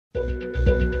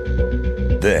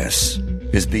This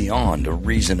is Beyond a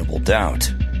Reasonable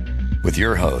Doubt with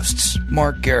your hosts,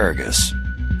 Mark Garrigus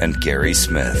and Gary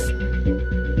Smith.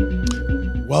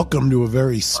 Welcome to a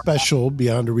very special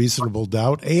Beyond a Reasonable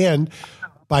Doubt. And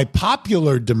by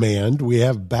popular demand, we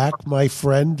have back my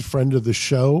friend of the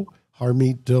show,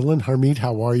 Harmeet Dhillon. Harmeet,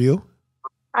 how are you?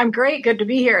 I'm great. Good to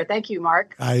be here. Thank you,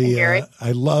 Mark. And Gary.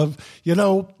 I love,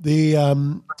 the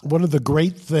one of the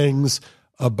great things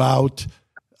about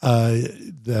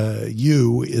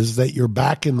you is that you're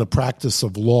back in the practice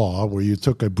of law, where you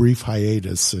took a brief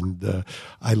hiatus, and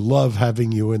I love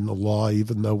having you in the law,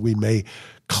 even though we may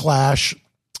clash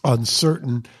on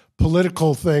certain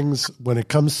political things. When it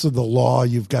comes to the law,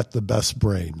 you've got the best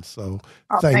brain. So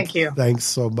thank you. Thanks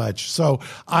so much. So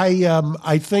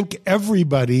I think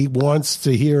everybody wants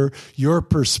to hear your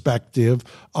perspective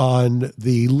on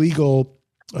the legal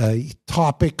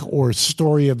topic or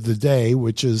story of the day,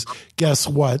 which is, guess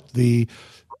what?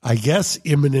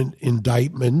 Imminent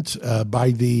indictment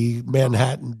by the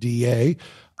Manhattan DA.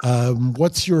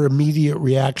 What's your immediate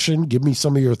reaction? Give me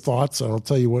some of your thoughts, and I'll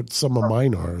tell you what some of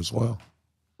mine are as well.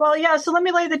 Well, yeah, so let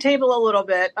me lay the table a little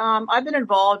bit. I've been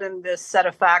involved in this set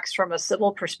of facts from a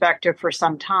civil perspective for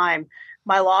some time.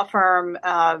 My law firm,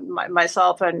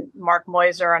 myself and Mark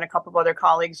Moiser and a couple of other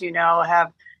colleagues,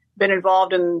 have been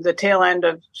involved in the tail end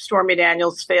of Stormy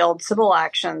Daniels' failed civil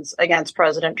actions against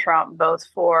President Trump, both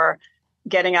for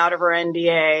getting out of her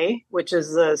NDA, which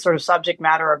is the sort of subject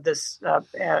matter of this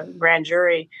grand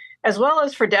jury, as well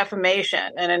as for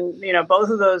defamation. And, both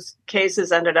of those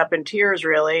cases ended up in tears,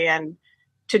 really. And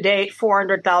to date,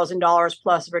 $400,000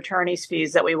 plus of attorney's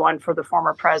fees that we won for the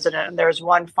former president. And there's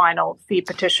one final fee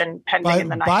petition pending in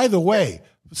the night. By the way,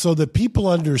 so that people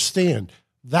understand,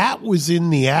 that was in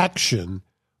the action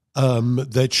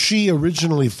that she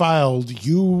originally filed.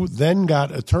 You then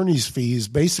got attorney's fees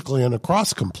basically on a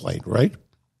cross complaint, right?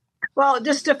 Well,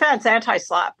 just defense,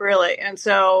 anti-SLAPP, really. And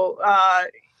so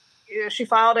she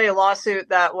filed a lawsuit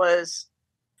that was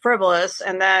frivolous.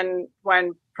 And then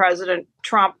when President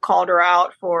Trump called her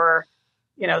out for,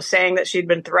 saying that she'd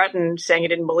been threatened, saying he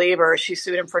didn't believe her, she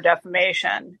sued him for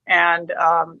defamation. And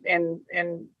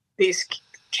in these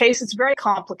cases, it's very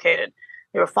complicated.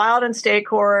 They were filed in state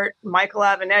court. Michael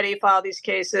Avenatti filed these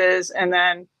cases, and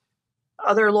then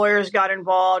other lawyers got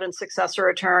involved and successor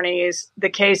attorneys. The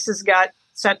cases got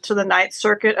sent to the Ninth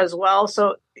Circuit as well.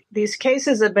 So these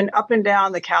cases have been up and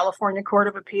down the California Court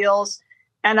of Appeals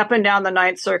and up and down the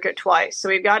Ninth Circuit twice. So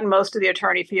we've gotten most of the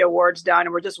attorney fee awards done,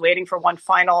 and we're just waiting for one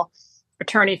final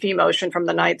attorney fee motion from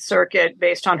the Ninth Circuit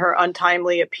based on her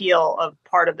untimely appeal of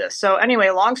part of this. So anyway,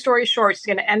 long story short, she's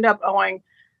going to end up owing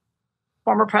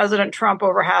former President Trump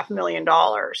over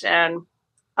 $500,000. And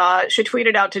she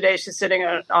tweeted out today she's sitting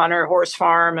on her horse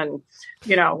farm and,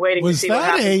 waiting to see what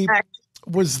happens next.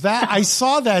 Was that I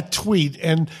saw that tweet,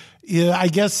 and I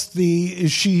guess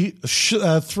is she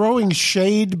throwing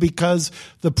shade because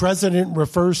the president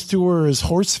refers to her as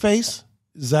horse face?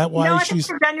 Is that why I think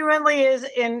she genuinely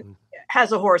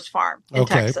has a horse farm in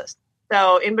Texas.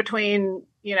 So in between,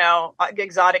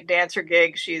 exotic dancer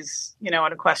gigs, she's,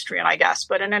 an equestrian, I guess.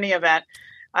 But in any event,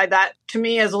 that to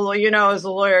me as a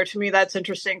lawyer, to me, that's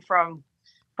interesting from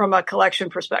a collection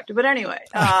perspective. But anyway,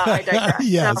 I digress.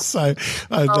 Yes.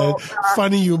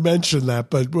 Funny you mentioned that,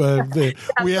 but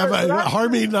we have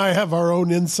Harmeet and I have our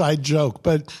own inside joke.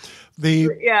 But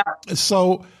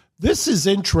so this is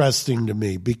interesting to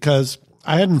me because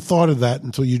I hadn't thought of that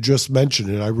until you just mentioned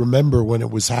it. I remember when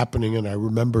it was happening, and I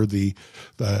remember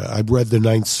I read the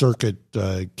Ninth Circuit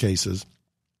cases.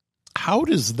 How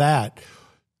does that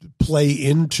play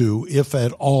into, if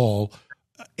at all,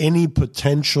 any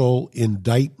potential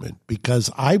indictment? Because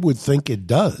I would think it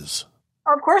does.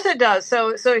 Of course it does.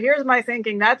 So here's my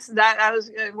thinking.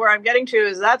 Where I'm getting to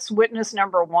is that's witness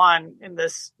number one in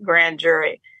this grand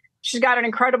jury. She's got an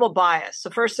incredible bias.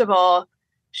 So first of all,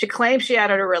 she claims she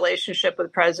had a relationship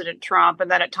with President Trump,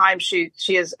 and then at times she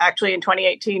has actually in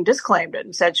 2018 disclaimed it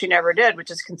and said she never did,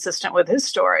 which is consistent with his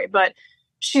story. But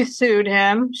she sued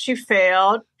him. She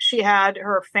failed. She had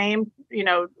her fame,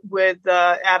 with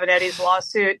Avenatti's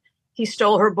lawsuit. He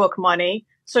stole her book money.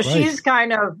 So she's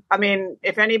kind of,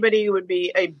 if anybody would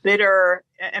be a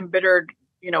embittered,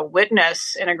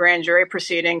 witness in a grand jury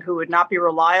proceeding who would not be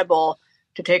reliable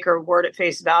to take her word at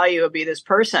face value, would be this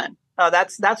person.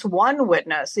 That's one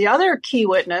witness. The other key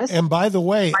witness. And by the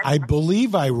way, I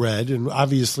believe I read, and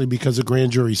obviously because of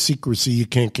grand jury secrecy, you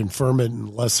can't confirm it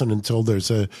unless and until there's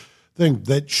a thing,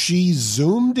 that she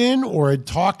zoomed in or had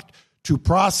talked to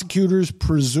prosecutors.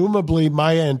 Presumably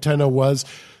my antenna was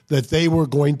that they were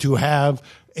going to have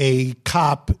a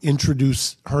cop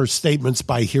introduce her statements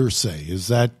by hearsay. Is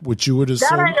that what you would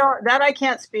assume? That I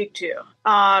can't speak to.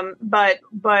 But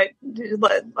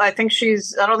I think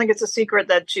I don't think it's a secret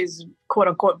that she's quote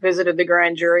unquote visited the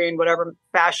grand jury in whatever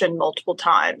fashion multiple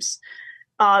times.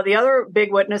 The other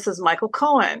big witness is Michael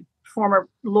Cohen, former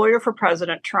lawyer for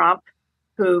President Trump,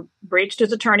 who breached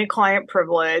his attorney-client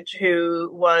privilege, who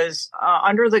was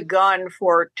under the gun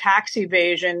for tax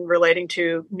evasion relating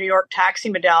to New York taxi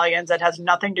medallions that has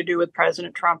nothing to do with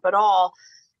President Trump at all,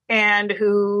 and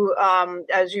who,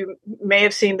 as you may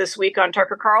have seen this week on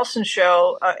Tucker Carlson's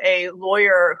show, a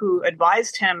lawyer who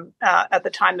advised him at the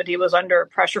time that he was under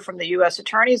pressure from the U.S.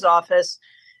 Attorney's Office,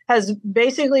 has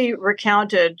basically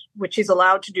recounted, which he's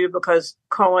allowed to do because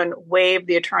Cohen waived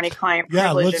the attorney-client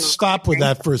privilege. Yeah, let's stop with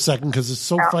that for a second because it's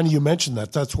so funny you mentioned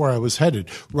that. That's where I was headed.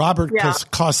 Robert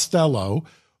Costello,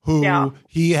 who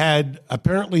he had,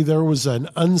 apparently there was an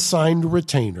unsigned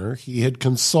retainer he had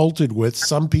consulted with.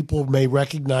 Some people may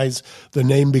recognize the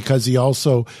name because he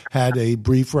also had a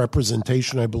brief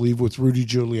representation, I believe, with Rudy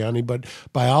Giuliani, but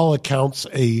by all accounts,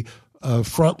 a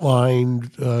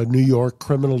frontline New York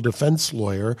criminal defense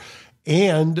lawyer.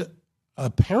 And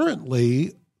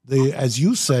apparently, as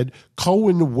you said,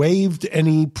 Cohen waived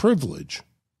any privilege.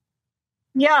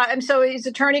 Yeah, and so he's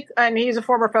attorney, and he's a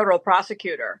former federal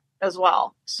prosecutor as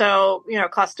well. So,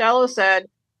 Costello said,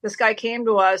 this guy came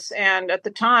to us, and at the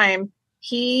time,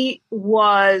 he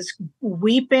was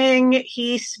weeping.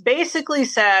 He basically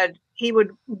said he would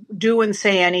do and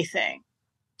say anything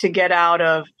to get out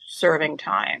of serving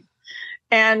time.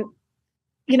 And,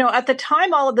 at the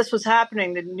time all of this was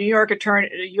happening, the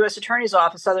U.S. Attorney's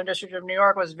Office, Southern District of New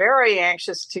York, was very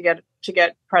anxious to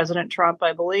get President Trump,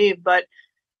 I believe. But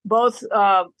both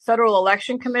Federal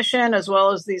Election Commission as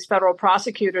well as these federal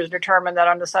prosecutors determined that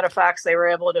on the set of facts they were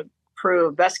able to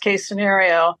prove, best case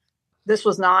scenario, this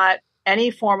was not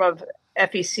any form of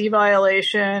FEC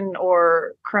violation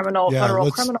or federal criminal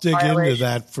violation. Let's dig into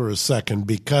that for a second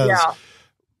because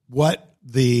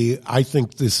I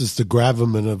think this is the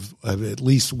gravamen of at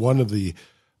least one of the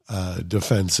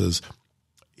defenses.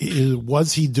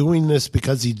 Was he doing this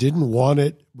because he didn't want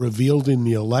it revealed in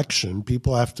the election?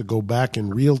 People have to go back in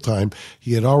real time.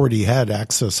 He had already had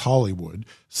Access Hollywood.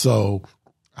 So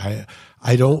I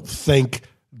don't think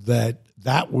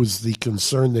that was the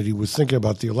concern that he was thinking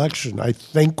about the election. I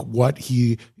think what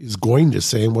he is going to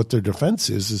say and what their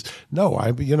defense is no,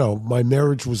 my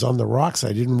marriage was on the rocks.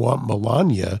 I didn't want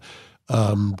Melania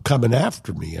coming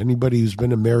after me. Anybody who's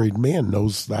been a married man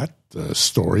knows that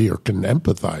story or can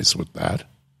empathize with that.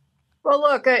 Well,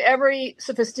 look, every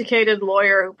sophisticated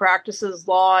lawyer who practices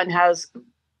law and has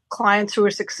clients who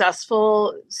are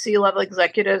successful C-level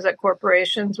executives at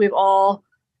corporations, we've all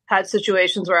had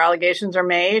situations where allegations are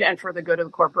made, and for the good of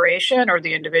the corporation or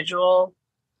the individual,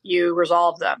 you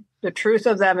resolve them. The truth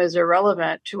of them is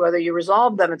irrelevant to whether you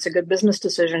resolve them. It's a good business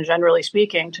decision, generally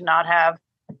speaking, to not have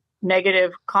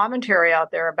negative commentary out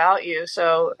there about you.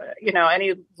 So,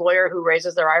 any lawyer who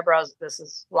raises their eyebrows, this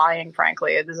is lying,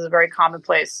 frankly. This is a very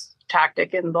commonplace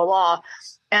tactic in the law.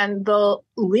 And the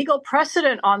legal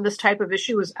precedent on this type of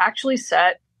issue was actually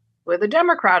set with a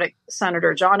Democratic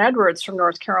Senator, John Edwards from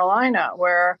North Carolina,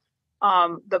 where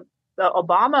the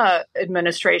Obama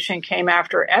administration came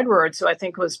after Edwards, who I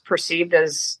think was perceived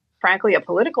as, frankly, a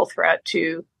political threat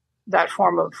to that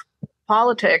form of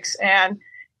politics. And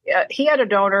he had a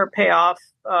donor pay off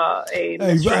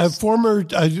a former,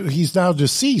 he's now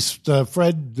deceased,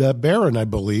 Fred Barron, I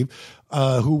believe,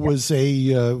 who was a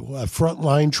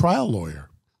frontline trial lawyer.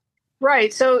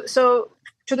 Right. So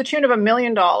to the tune of $1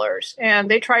 million. And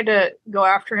they tried to go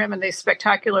after him and they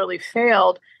spectacularly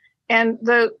failed. And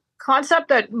the concept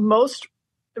that most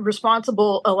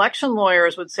responsible election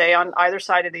lawyers would say on either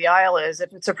side of the aisle is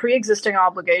if it's a pre-existing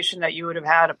obligation that you would have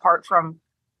had apart from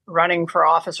running for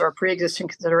office or a pre-existing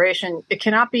consideration, it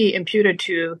cannot be imputed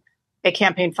to a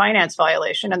campaign finance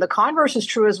violation. And the converse is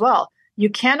true as well. You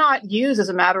cannot use as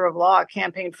a matter of law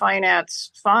campaign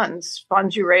finance funds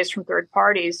you raised from third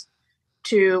parties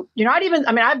to,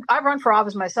 I've run for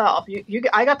office myself.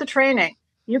 I got the training.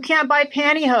 You can't buy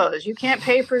pantyhose. You can't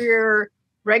pay for your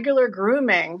regular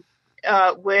grooming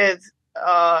with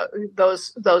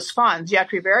those funds. You have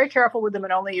to be very careful with them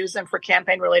and only use them for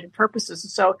campaign related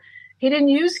purposes. So he didn't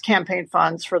use campaign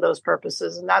funds for those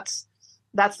purposes. And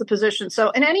that's the position. So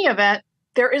in any event,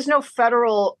 there is no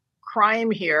federal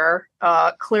crime here,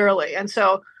 clearly. And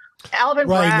so Alvin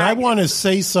Bragg. Right. And I want to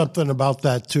say something about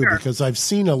that, too, because I've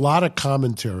seen a lot of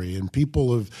commentary and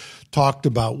people have talked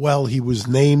about, well, he was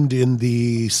named in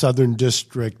the Southern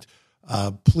District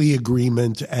plea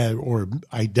agreement or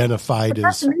identified as.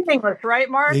 That's meaningless, right,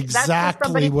 Mark?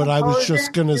 Exactly what I was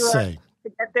just going to say.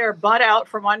 to get their butt out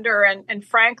from under. And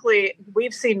frankly,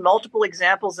 we've seen multiple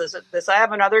examples of this. I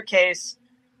have another case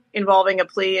involving a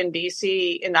plea in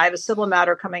D.C., and I have a civil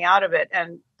matter coming out of it.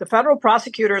 And the federal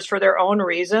prosecutors, for their own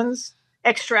reasons,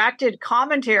 extracted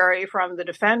commentary from the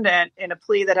defendant in a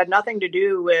plea that had nothing to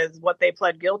do with what they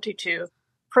pled guilty to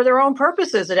for their own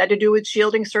purposes. It had to do with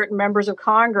shielding certain members of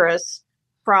Congress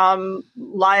from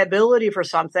liability for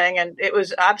something. And it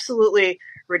was absolutely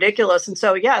ridiculous. And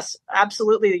so, yes,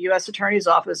 absolutely, the U.S. Attorney's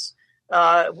Office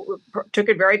took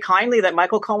it very kindly that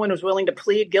Michael Cohen was willing to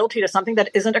plead guilty to something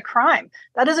that isn't a crime.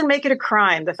 That doesn't make it a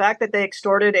crime. The fact that they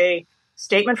extorted a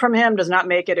statement from him does not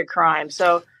make it a crime.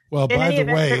 So, well, by the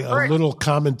way, a little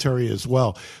commentary as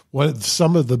well.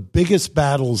 Some of the biggest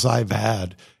battles I've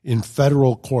had in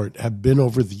federal court have been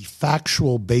over the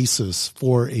factual basis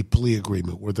for a plea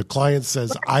agreement, where the client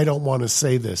says, I don't want to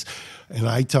say this. And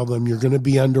I tell them, you're going to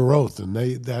be under oath. And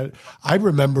I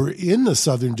remember in the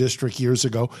Southern District years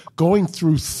ago going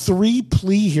through 3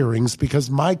 plea hearings because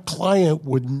my client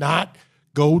would not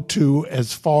go to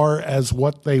as far as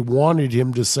what they wanted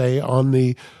him to say on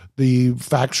the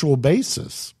factual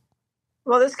basis.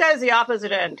 Well, this guy's the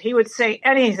opposite end. He would say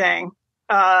anything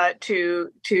to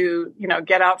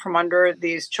get out from under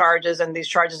these charges, and these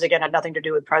charges again had nothing to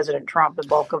do with President Trump. The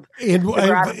bulk of the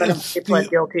grab that he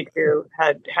pled guilty to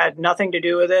had nothing to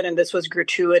do with it, and this was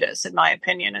gratuitous, in my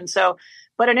opinion. And so,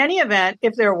 but in any event,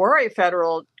 if there were a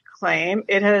federal claim,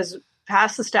 it has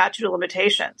passed the statute of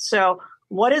limitations. So,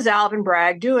 what is Alvin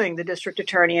Bragg doing, the district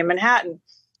attorney in Manhattan?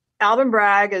 Alvin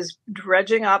Bragg is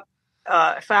dredging up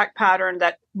a fact pattern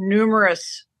that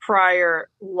numerous prior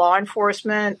law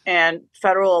enforcement and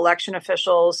federal election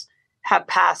officials have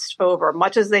passed over.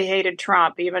 Much as they hated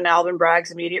Trump, even Alvin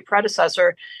Bragg's immediate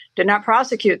predecessor did not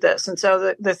prosecute this. And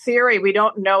so the theory, we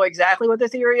don't know exactly what the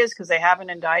theory is because they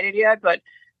haven't indicted yet. But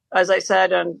as I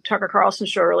said on Tucker Carlson's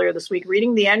show earlier this week,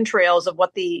 reading the entrails of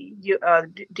what the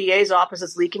DA's office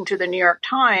is leaking to the New York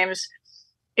Times,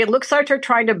 it looks like they're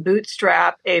trying to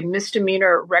bootstrap a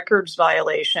misdemeanor records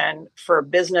violation for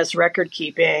business record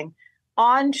keeping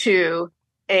onto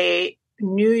a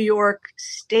New York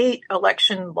state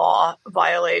election law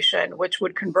violation, which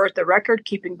would convert the record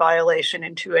keeping violation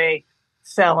into a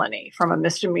felony, from a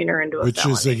misdemeanor into a felony. Which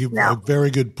is a very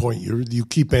good point. You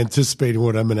keep anticipating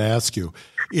what I'm going to ask you.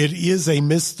 It is a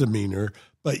misdemeanor,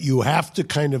 but you have to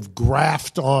kind of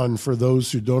graft on, for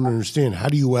those who don't understand, how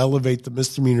do you elevate the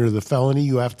misdemeanor to the felony?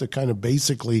 You have to kind of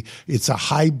basically, it's a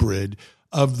hybrid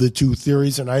of the two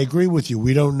theories. And I agree with you.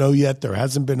 We don't know yet. There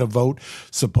hasn't been a vote.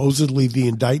 Supposedly the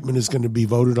indictment is going to be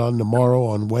voted on tomorrow,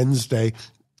 on Wednesday.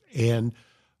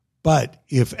 But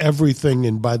if everything,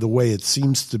 and by the way, it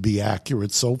seems to be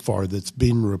accurate so far that's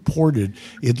been reported,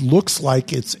 it looks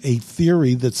like it's a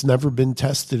theory that's never been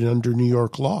tested under New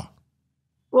York law.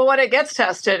 Well, when it gets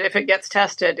tested, if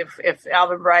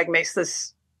Alvin Bragg makes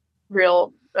this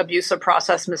real abusive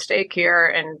process mistake here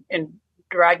and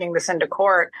dragging this into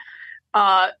court,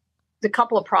 the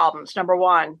couple of problems. Number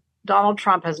one, Donald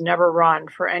Trump has never run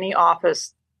for any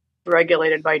office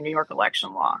regulated by New York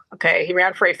election law. Okay, he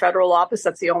ran for a federal office.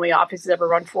 That's the only office he's ever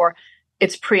run for.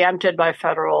 It's preempted by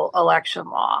federal election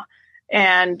law.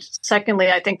 And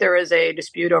secondly, I think there is a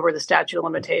dispute over the statute of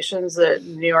limitations. That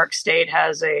New York State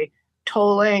has a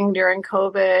tolling during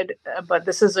COVID, but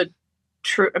this is a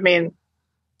true. I mean,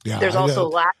 there's also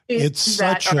latches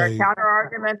that are a counter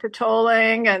argument to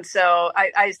tolling, and so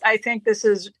I think this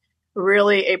is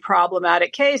really a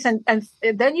problematic case. And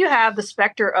then you have the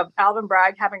specter of Alvin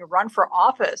Bragg having run for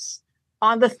office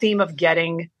on the theme of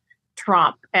getting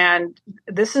Trump. And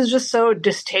this is just so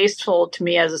distasteful to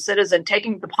me as a citizen,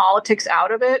 taking the politics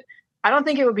out of it. I don't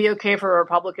think it would be okay for a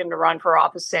Republican to run for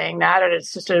office saying that, and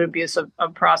it's just an abuse of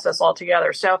process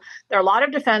altogether. So there are a lot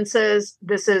of defenses.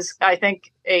 This is, I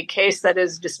think, a case that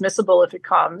is dismissible if it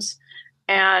comes.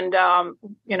 And, I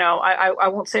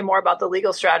won't say more about the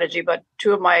legal strategy, but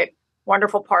two of my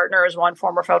wonderful partners, one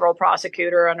former federal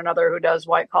prosecutor and another who does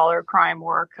white collar crime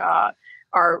work, are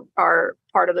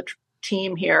part of the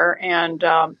team here. And,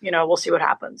 we'll see what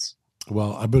happens.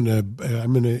 Well, I'm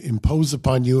gonna impose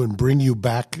upon you and bring you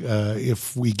back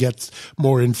if we get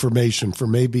more information for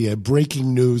maybe a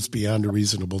breaking news beyond a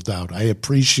reasonable doubt. I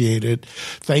appreciate it.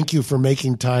 Thank you for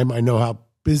making time. I know how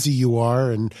busy you are,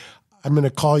 and I'm going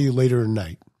to call you later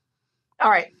tonight.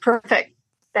 All right, perfect.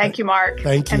 Thank you, Mark.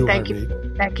 Thank you,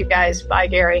 and thank you, guys. Bye,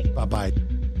 Gary. Bye-bye.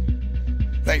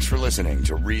 Thanks for listening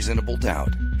to Reasonable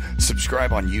Doubt.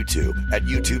 Subscribe on YouTube at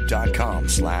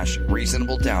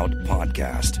youtube.com/Reasonable Doubt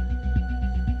Podcast.